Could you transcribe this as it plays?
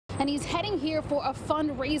and he's heading here for a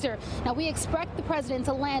fundraiser. Now, we expect the president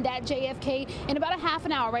to land at JFK in about a half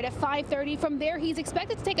an hour, right at 5:30. From there, he's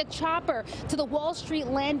expected to take a chopper to the Wall Street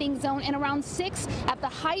landing zone, and around 6 at the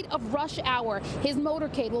height of rush hour, his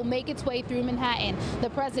motorcade will make its way through Manhattan.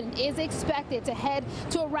 The president is expected to head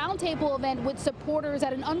to a roundtable event with supporters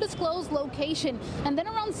at an undisclosed location, and then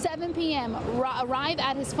around 7 p.m. arrive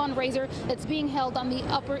at his fundraiser that's being held on the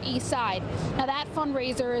Upper East Side. Now, that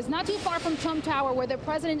fundraiser is not too far from Trump Tower, where the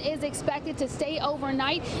president is expected to stay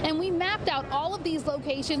overnight, and we mapped out all of these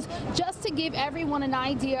locations just to give everyone an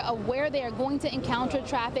idea of where they are going to encounter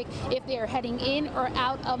traffic if they are heading in or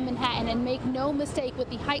out of Manhattan. And make no mistake, with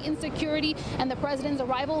the heightened security and the president's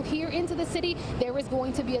arrival here into the city, there is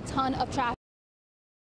going to be a ton of traffic.